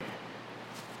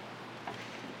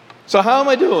So how am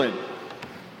I doing?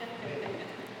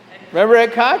 Remember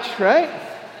Ed Koch, right?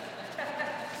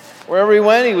 Wherever he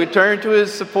went, he would turn to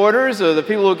his supporters or the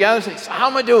people who gathered and say, so how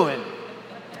am I doing?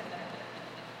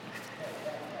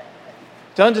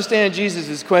 To understand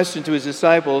Jesus' question to his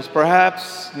disciples,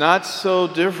 perhaps not so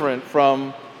different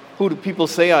from who do people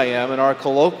say I am in our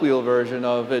colloquial version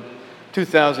of it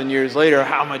 2,000 years later,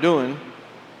 how am I doing?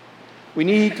 We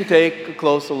need to take a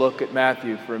closer look at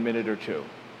Matthew for a minute or two.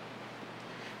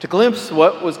 To glimpse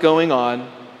what was going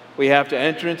on, we have to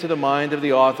enter into the mind of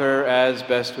the author as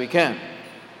best we can.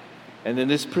 And in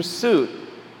this pursuit,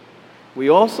 we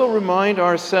also remind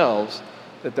ourselves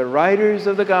that the writers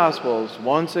of the Gospels,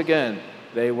 once again,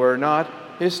 they were not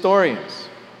historians.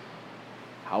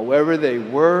 However, they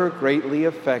were greatly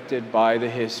affected by the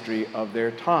history of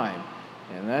their time,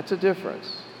 and that's a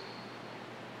difference.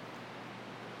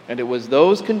 And it was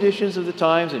those conditions of the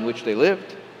times in which they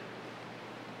lived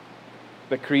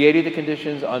that created the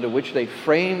conditions under which they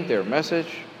framed their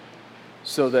message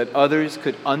so that others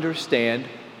could understand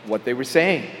what they were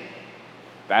saying.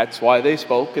 That's why they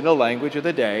spoke in the language of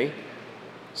the day,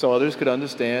 so others could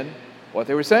understand what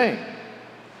they were saying.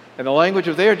 And the language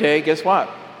of their day, guess what?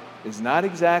 Is not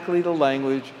exactly the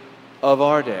language of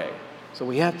our day. So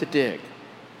we have to dig.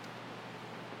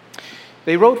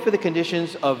 They wrote for the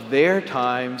conditions of their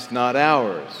times, not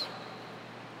ours.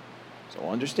 So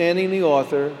understanding the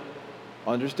author,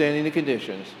 understanding the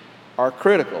conditions are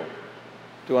critical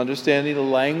to understanding the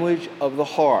language of the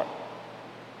heart.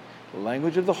 The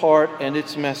language of the heart and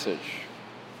its message.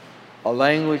 A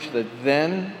language that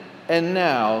then and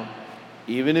now,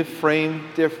 even if framed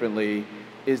differently,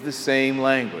 is the same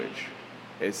language.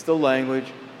 It's the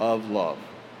language of love.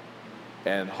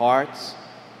 And hearts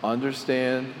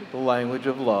understand the language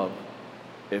of love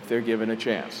if they're given a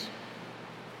chance.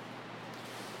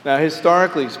 Now,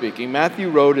 historically speaking, Matthew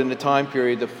wrote in the time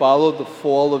period that followed the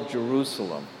fall of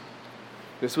Jerusalem.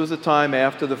 This was the time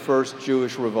after the first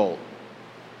Jewish revolt.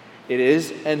 It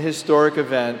is an historic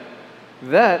event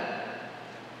that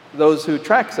those who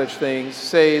track such things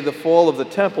say the fall of the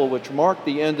temple, which marked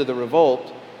the end of the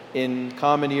revolt in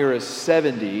Common Era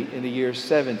 70, in the year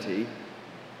 70,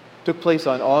 took place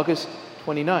on August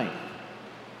 29th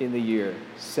in the year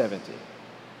 70.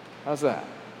 How's that?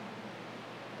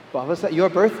 Bob, what's that? Your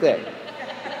birthday.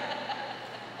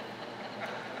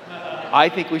 I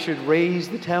think we should raise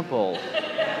the temple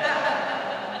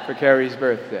for Carrie's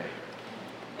birthday.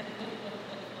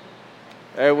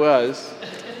 It was.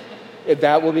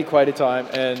 That will be quite a time,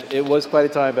 and it was quite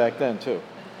a time back then, too.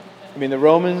 I mean, the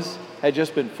Romans had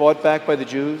just been fought back by the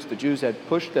Jews. The Jews had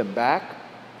pushed them back.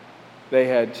 They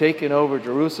had taken over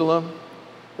Jerusalem.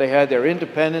 They had their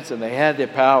independence, and they had their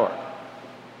power.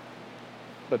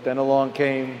 But then along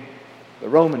came the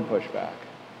Roman pushback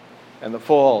and the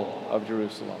fall of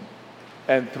Jerusalem.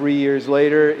 And 3 years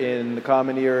later, in the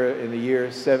Common Era, in the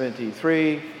year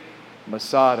 73,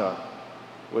 Masada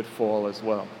would fall as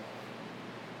well.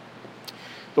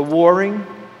 The warring,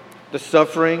 the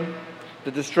suffering,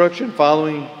 the destruction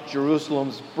following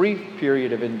Jerusalem's brief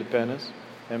period of independence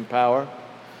and power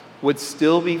would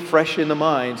still be fresh in the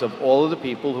minds of all of the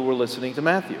people who were listening to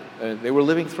Matthew. They were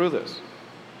living through this.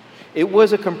 It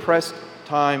was a compressed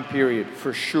time period,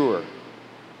 for sure.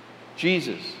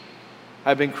 Jesus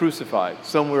had been crucified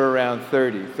somewhere around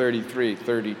 30, 33,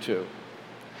 32.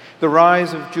 The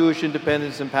rise of Jewish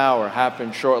independence and power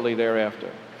happened shortly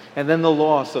thereafter. And then the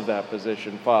loss of that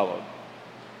position followed.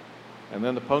 And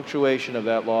then the punctuation of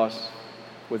that loss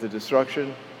with the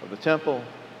destruction of the temple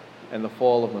and the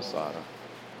fall of Masada.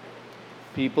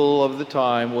 People of the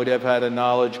time would have had a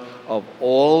knowledge of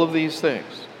all of these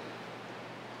things.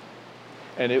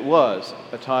 And it was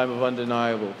a time of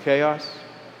undeniable chaos,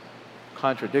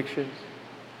 contradictions,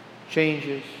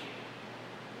 changes.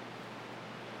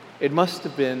 It must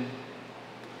have been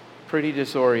pretty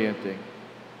disorienting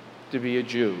to be a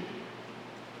Jew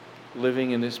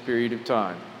living in this period of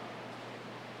time,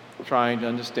 trying to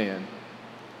understand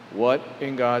what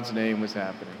in God's name was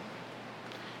happening.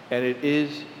 And it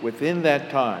is within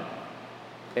that time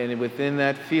and within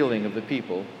that feeling of the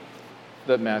people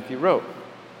that Matthew wrote.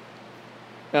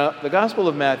 Now, the Gospel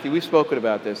of Matthew, we've spoken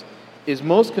about this, is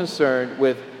most concerned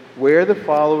with where the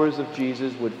followers of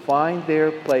Jesus would find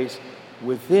their place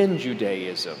within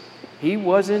Judaism. He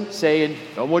wasn't saying,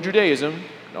 no more Judaism,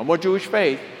 no more Jewish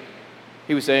faith.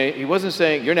 He wasn't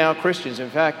saying, you're now Christians. In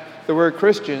fact, the word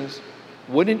Christians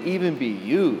wouldn't even be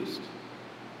used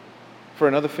for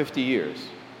another 50 years.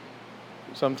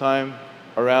 Sometime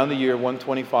around the year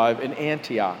 125 in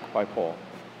Antioch by Paul.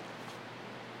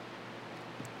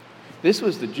 This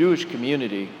was the Jewish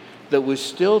community that was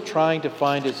still trying to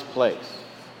find its place.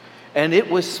 And it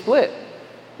was split.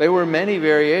 There were many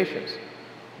variations.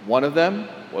 One of them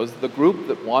was the group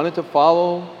that wanted to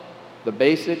follow the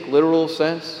basic literal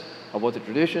sense of what the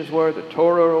traditions were, the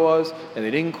Torah was, and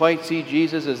they didn't quite see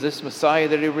Jesus as this Messiah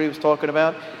that everybody was talking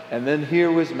about. And then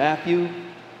here was Matthew,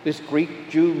 this Greek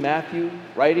Jew Matthew,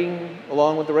 writing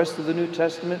along with the rest of the New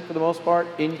Testament for the most part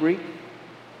in Greek,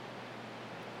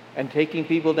 and taking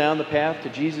people down the path to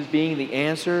Jesus being the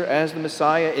answer as the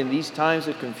Messiah in these times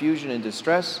of confusion and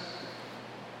distress,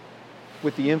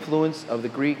 with the influence of the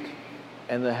Greek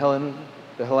and the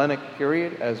Hellenic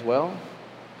period as well.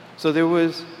 So there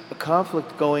was a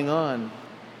conflict going on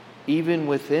even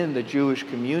within the Jewish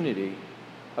community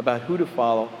about who to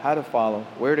follow, how to follow,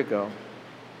 where to go.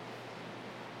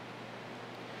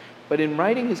 But in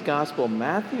writing his gospel,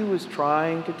 Matthew was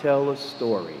trying to tell a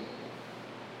story.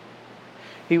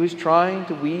 He was trying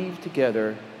to weave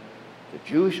together the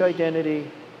Jewish identity,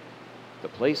 the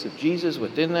place of Jesus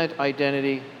within that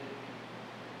identity,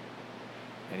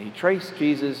 and he traced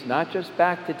Jesus not just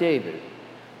back to David,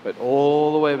 but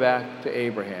all the way back to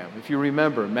Abraham. If you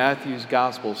remember, Matthew's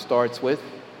gospel starts with,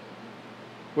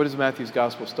 what does Matthew's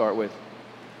gospel start with?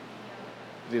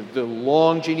 The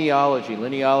long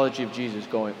linealogy of Jesus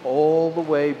going all the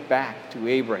way back to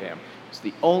Abraham. It's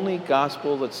the only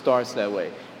gospel that starts that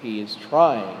way. He is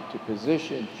trying to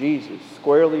position Jesus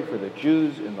squarely for the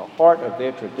Jews in the heart of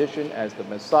their tradition as the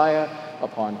Messiah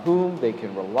upon whom they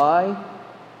can rely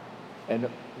and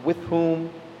with whom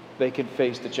they can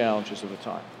face the challenges of the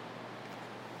time.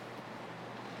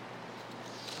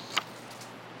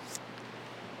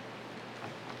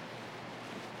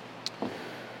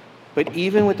 But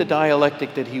even with the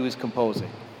dialectic that he was composing,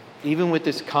 even with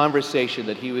this conversation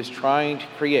that he was trying to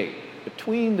create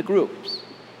between the groups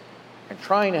and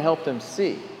trying to help them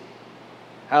see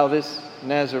how this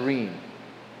Nazarene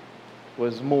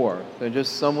was more than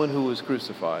just someone who was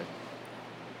crucified,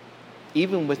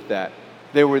 even with that,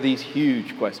 there were these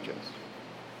huge questions.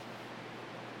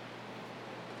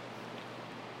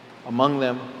 Among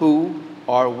them, who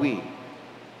are we?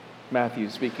 Matthew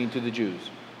speaking to the Jews.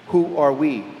 Who are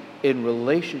we in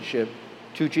relationship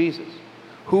to Jesus?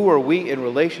 Who are we in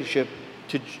relationship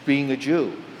to being a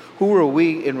Jew? Who are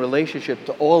we in relationship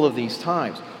to all of these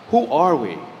times? Who are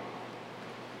we?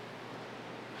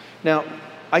 Now,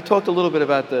 I talked a little bit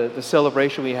about the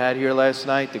celebration we had here last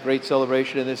night, the great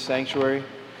celebration in this sanctuary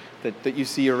that you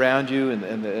see around you,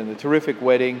 and the terrific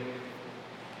wedding.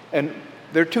 And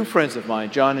there are two friends of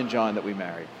mine, John and John, that we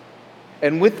married.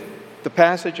 And with the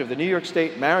passage of the New York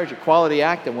State Marriage Equality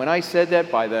Act, and when I said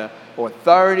that by the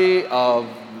authority of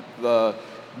the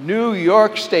New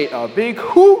York State, a big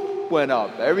whoop went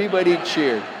up. Everybody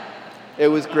cheered. It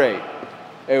was great.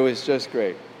 It was just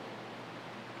great.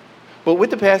 But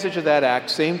with the passage of that act,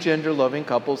 same-gender loving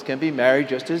couples can be married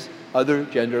just as other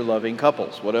gender-loving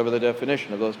couples, whatever the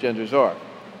definition of those genders are.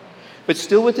 But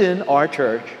still within our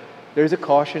church, there's a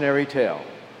cautionary tale.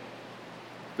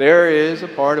 There is a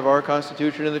part of our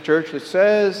constitution in the church that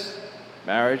says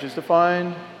marriage is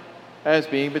defined as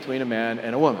being between a man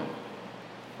and a woman.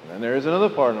 And then there is another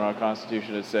part in our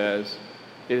constitution that says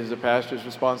it is the pastor's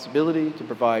responsibility to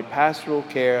provide pastoral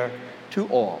care to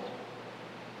all.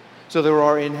 So there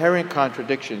are inherent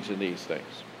contradictions in these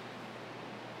things.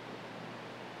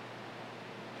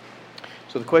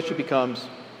 So the question becomes,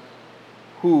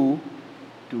 who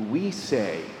do we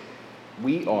say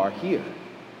we are here?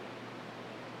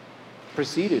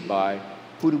 Preceded by,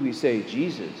 who do we say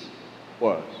Jesus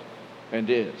was and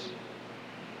is?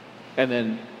 And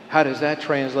then, how does that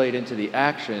translate into the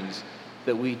actions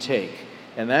that we take?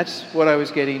 And that's what I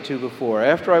was getting to before.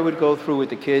 After I would go through with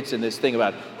the kids and this thing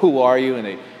about who are you,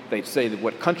 and they'd say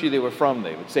what country they were from,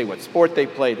 they would say what sport they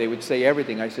played, they would say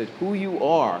everything. I said, who you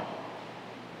are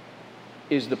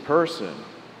is the person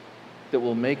that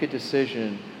will make a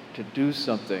decision to do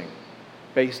something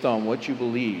based on what you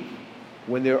believe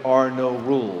when there are no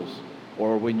rules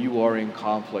or when you are in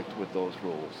conflict with those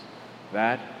rules.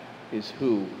 That is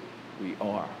who we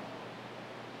are.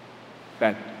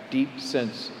 That deep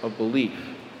sense of belief,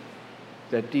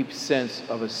 that deep sense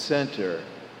of a center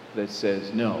that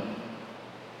says no,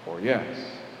 or yes,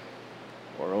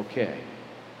 or okay.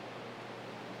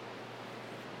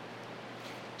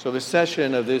 So the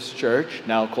session of this church,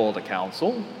 now called a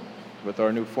council, with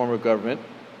our new form of government,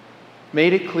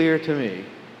 made it clear to me,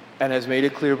 and has made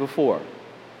it clear before,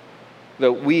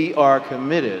 that we are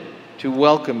committed to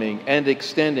welcoming and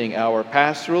extending our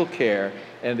pastoral care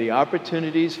and the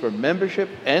opportunities for membership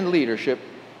and leadership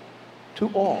to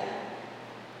all.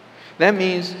 That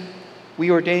means we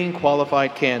ordain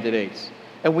qualified candidates,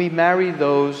 and we marry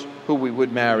those who we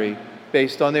would marry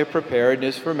based on their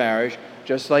preparedness for marriage,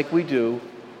 just like we do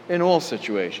in all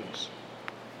situations.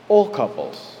 All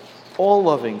couples, all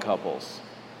loving couples,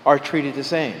 are treated the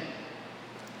same.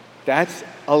 That's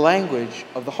a language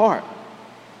of the heart.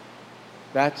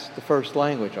 That's the first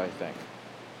language, I think.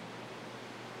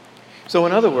 So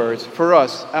in other words, for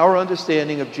us, our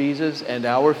understanding of Jesus and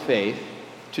our faith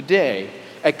today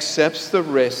accepts the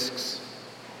risks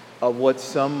of what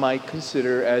some might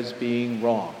consider as being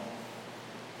wrong.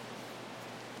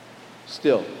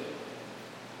 Still,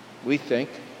 we think,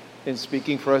 in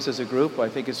speaking for us as a group, I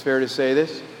think it's fair to say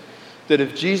this, that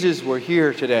if Jesus were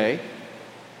here today,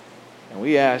 and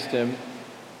we asked him,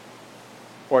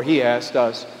 or he asked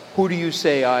us, "Who do you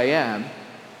say I am?"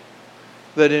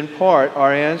 that in part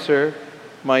our answer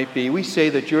might be, we say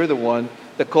that you're the one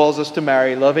that calls us to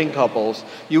marry loving couples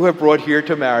you have brought here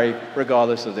to marry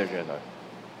regardless of their gender.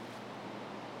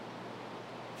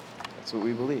 That's what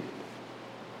we believe.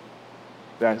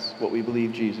 That's what we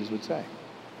believe Jesus would say.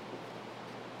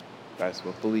 That's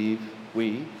what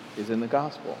we is in the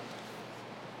gospel.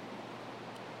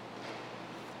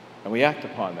 And we act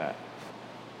upon that.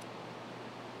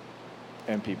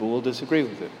 And people will disagree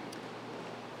with it,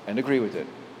 and agree with it,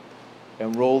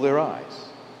 and roll their eyes,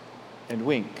 and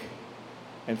wink,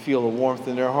 and feel a warmth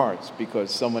in their hearts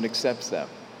because someone accepts them,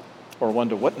 or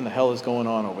wonder what in the hell is going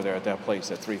on over there at that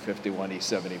place at 351 East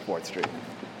 74th Street.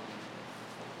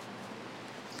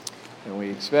 And we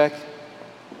expect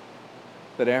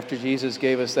that after Jesus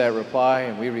gave us that reply,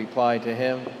 and we replied to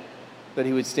him, that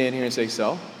he would stand here and say,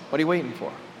 "So, what are you waiting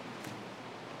for?"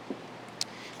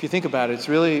 If you think about it, it's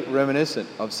really reminiscent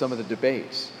of some of the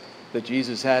debates that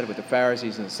Jesus had with the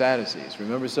Pharisees and the Sadducees.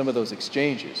 Remember some of those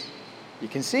exchanges? You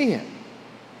can see him.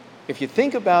 If you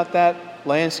think about that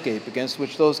landscape against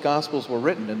which those Gospels were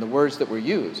written and the words that were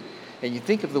used, and you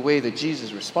think of the way that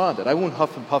Jesus responded, I won't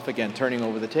huff and puff again turning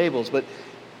over the tables, but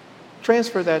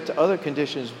transfer that to other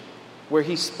conditions where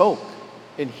he spoke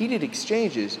in heated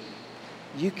exchanges,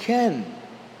 you can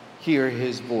hear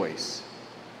his voice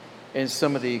in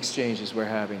some of the exchanges we're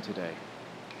having today,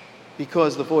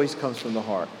 because the voice comes from the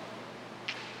heart.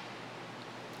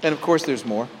 And of course there's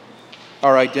more.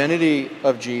 Our identity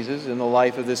of Jesus in the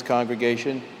life of this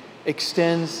congregation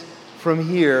extends from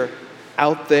here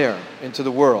out there into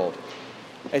the world.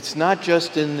 It's not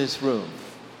just in this room.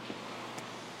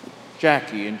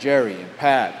 Jackie and Jerry and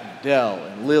Pat and Dell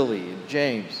and Lily and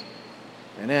James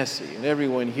and Essie and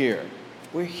everyone here,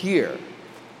 we're here.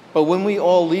 But when we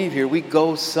all leave here, we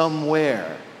go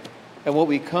somewhere. And what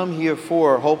we come here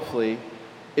for, hopefully,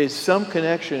 is some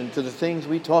connection to the things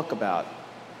we talk about,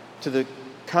 to the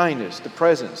kindness, the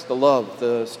presence, the love,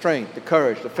 the strength, the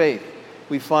courage, the faith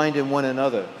we find in one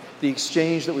another, the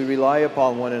exchange that we rely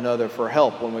upon one another for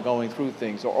help when we're going through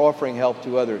things or offering help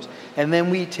to others. And then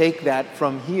we take that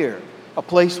from here, a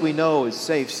place we know is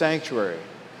safe sanctuary,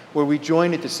 where we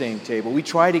join at the same table. We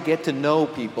try to get to know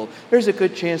people. There's a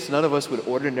good chance none of us would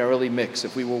ordinarily mix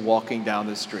if we were walking down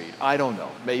the street. I don't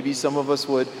know. Maybe some of us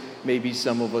would, maybe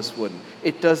some of us wouldn't.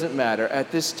 It doesn't matter.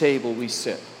 At this table we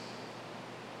sit.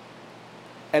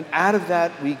 And out of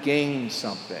that we gain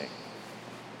something.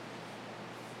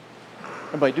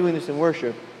 And by doing this in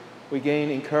worship, we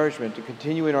gain encouragement to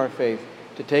continue in our faith,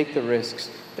 to take the risks,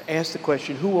 to ask the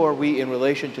question, who are we in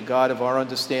relation to God of our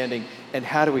understanding, and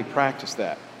how do we practice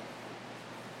that?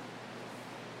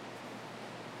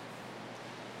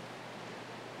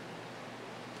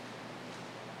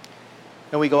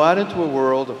 And we go out into a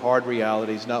world of hard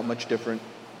realities, not much different.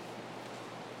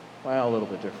 Well, a little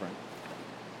bit different,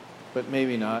 but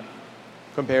maybe not,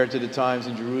 compared to the times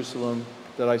in Jerusalem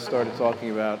that I started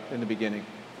talking about in the beginning.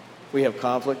 We have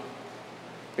conflict,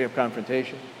 we have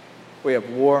confrontation, we have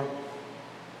war.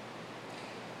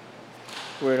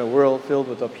 We're in a world filled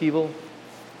with upheaval.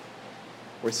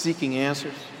 We're seeking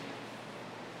answers.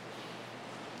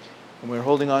 And we're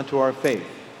holding on to our faith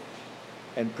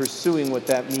and pursuing what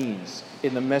that means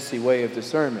in the messy way of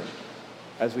discernment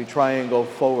as we try and go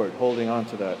forward, holding on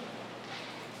to that.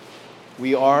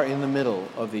 We are in the middle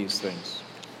of these things.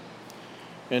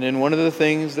 And in one of the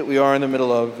things that we are in the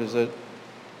middle of is that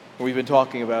we've been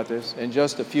talking about this. In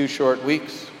just a few short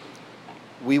weeks,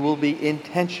 we will be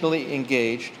intentionally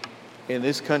engaged in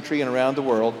this country and around the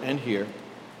world and here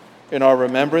in our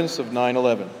remembrance of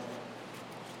 9/11,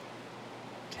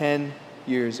 10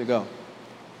 years ago.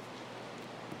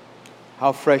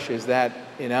 How fresh is that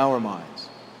in our minds?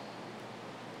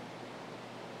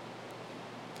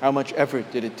 How much effort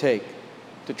did it take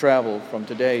to travel from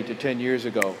today to 10 years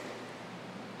ago?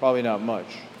 Probably not much.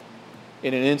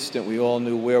 In an instant, we all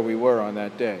knew where we were on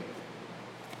that day.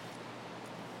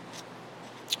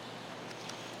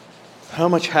 How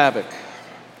much havoc,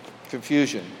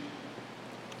 confusion,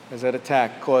 as that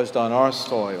attack caused on our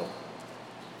soil,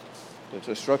 the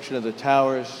destruction of the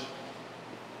towers,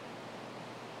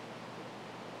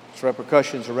 its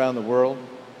repercussions around the world,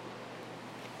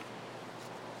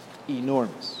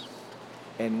 enormous.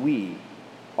 And we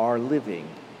are living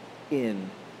in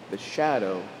the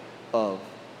shadow of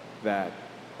that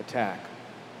attack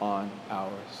on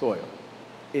our soil.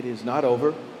 It is not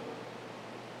over.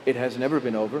 It has never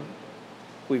been over.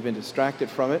 We've been distracted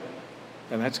from it,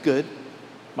 and that's good.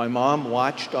 My mom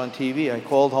watched on TV. I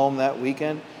called home that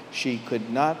weekend. She could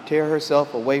not tear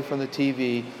herself away from the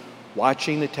TV,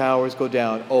 watching the towers go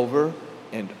down over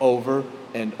and over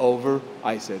and over.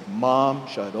 I said, Mom,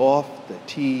 shut off the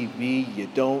TV. You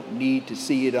don't need to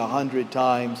see it 100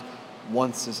 times.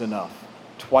 Once is enough.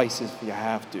 Twice if you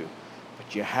have to.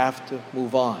 But you have to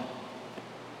move on.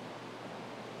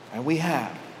 And we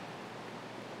have.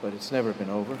 But it's never been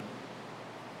over.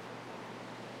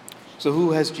 So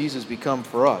who has Jesus become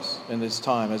for us in this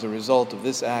time as a result of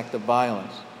this act of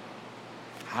violence?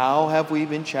 How have we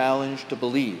been challenged to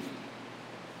believe,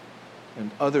 and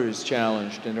others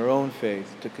challenged in their own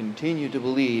faith to continue to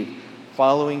believe,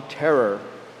 following terror,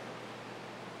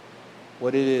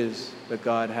 what it is that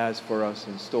God has for us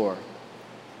in store?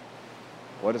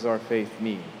 What does our faith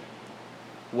mean?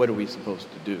 What are we supposed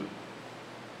to do?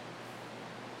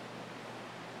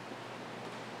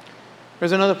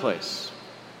 There's another place.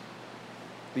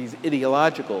 These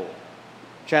ideological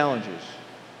challenges.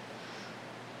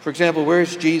 For example,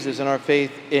 where's Jesus in our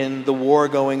faith in the war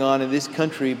going on in this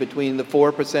country between the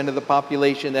 4% of the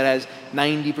population that has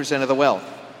 90% of the wealth?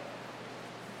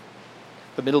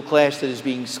 The middle class that is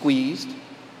being squeezed,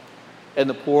 and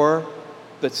the poor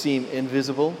that seem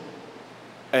invisible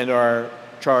and are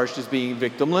charged as being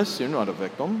victimless. You're not a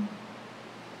victim.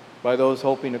 By those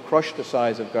hoping to crush the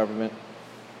size of government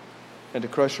and to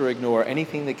crush or ignore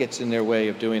anything that gets in their way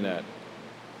of doing that.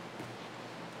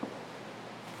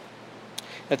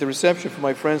 At the reception for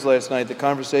my friends last night, the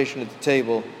conversation at the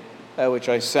table at which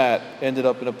I sat ended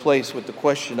up in a place with the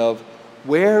question of,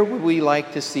 where would we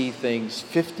like to see things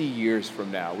 50 years from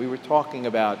now? We were talking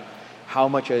about how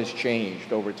much has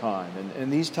changed over time, and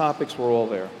these topics were all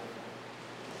there.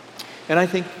 And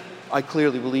I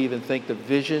clearly believe and think the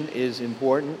vision is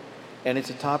important, and it's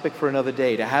a topic for another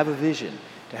day, to have a vision,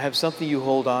 to have something you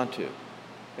hold on to,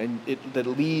 and that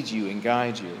leads you and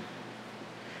guides you.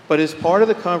 But as part of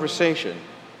the conversation,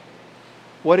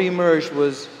 what emerged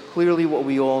was clearly what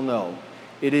we all know.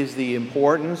 It is the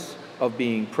importance of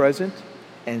being present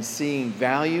and seeing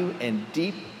value and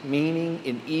deep meaning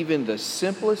in even the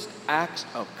simplest acts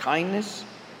of kindness,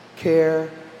 care,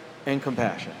 and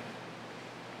compassion.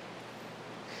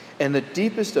 And the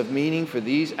deepest of meaning for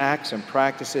these acts and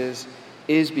practices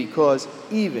is because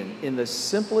even in the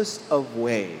simplest of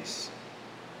ways,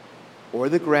 or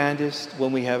the grandest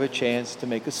when we have a chance to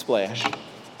make a splash,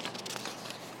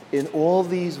 in all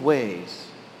these ways,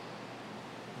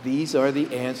 these are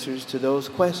the answers to those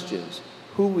questions.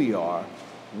 Who we are,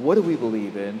 what do we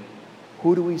believe in,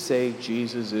 who do we say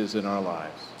Jesus is in our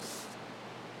lives?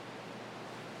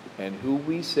 And who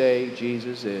we say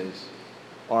Jesus is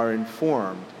are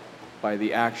informed by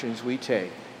the actions we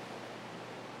take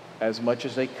as much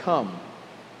as they come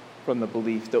from the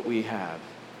belief that we have.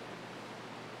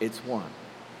 It's one.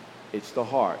 It's the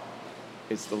heart.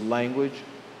 It's the language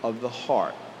of the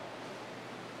heart.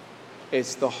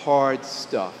 It's the hard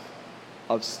stuff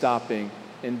of stopping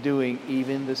and doing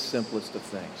even the simplest of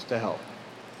things to help.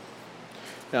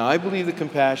 Now, I believe that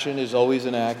compassion is always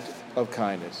an act of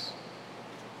kindness.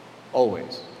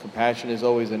 Always. Compassion is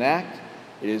always an act.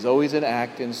 It is always an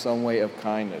act in some way of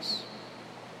kindness.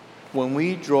 When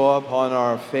we draw upon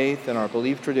our faith and our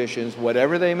belief traditions,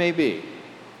 whatever they may be,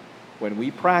 when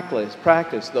we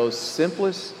practice those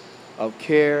simplest of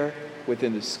care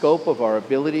within the scope of our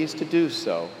abilities to do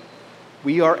so,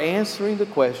 we are answering the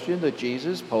question that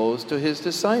Jesus posed to his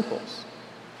disciples.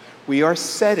 We are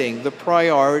setting the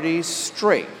priorities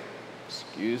straight,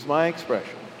 excuse my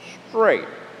expression, straight,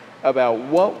 about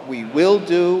what we will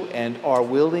do and are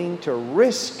willing to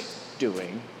risk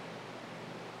doing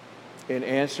in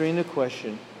answering the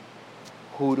question,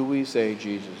 who do we say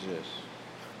Jesus is?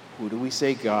 Who do we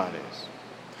say God is?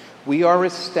 We are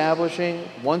establishing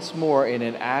once more in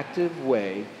an active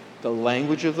way the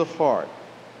language of the heart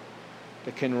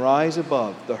that can rise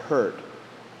above the hurt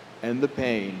and the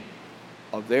pain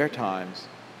of their times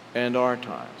and our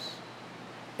times.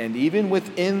 And even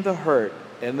within the hurt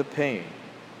and the pain,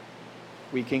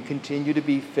 we can continue to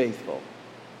be faithful.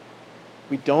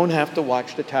 We don't have to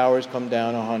watch the towers come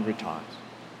down 100 times.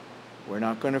 We're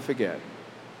not going to forget.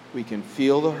 We can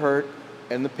feel the hurt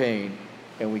and the pain,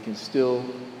 and we can still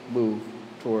move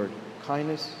toward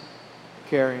kindness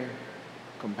caring,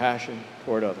 compassion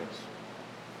toward others.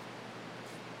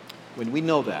 When we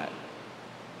know that,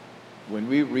 when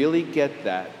we really get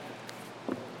that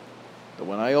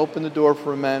when I open the door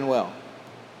for Emmanuel,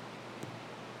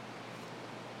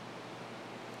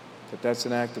 that's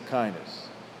an act of kindness,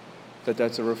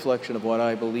 that's a reflection of what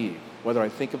I believe, whether I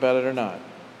think about it or not.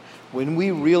 When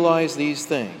we realize these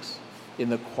things in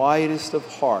the quietest of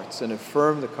hearts and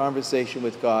affirm the conversation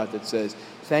with God that says,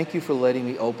 thank you for letting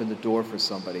me open the door for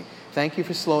somebody. Thank you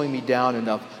for slowing me down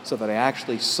enough so that I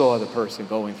actually saw the person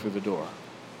going through the door.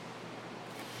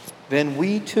 Then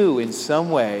we too, in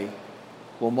some way,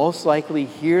 will most likely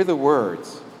hear the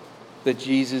words that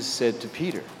Jesus said to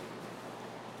Peter.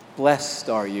 Blessed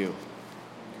are you.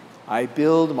 I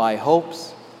build my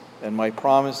hopes and my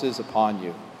promises upon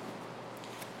you.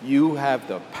 You have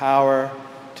the power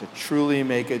to truly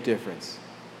make a difference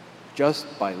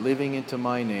just by living into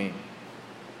my name.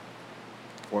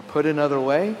 Or put another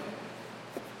way,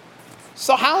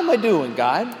 so how am I doing,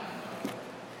 God?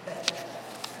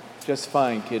 Just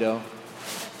fine, kiddo.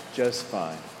 Just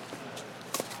fine.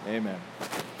 Amen.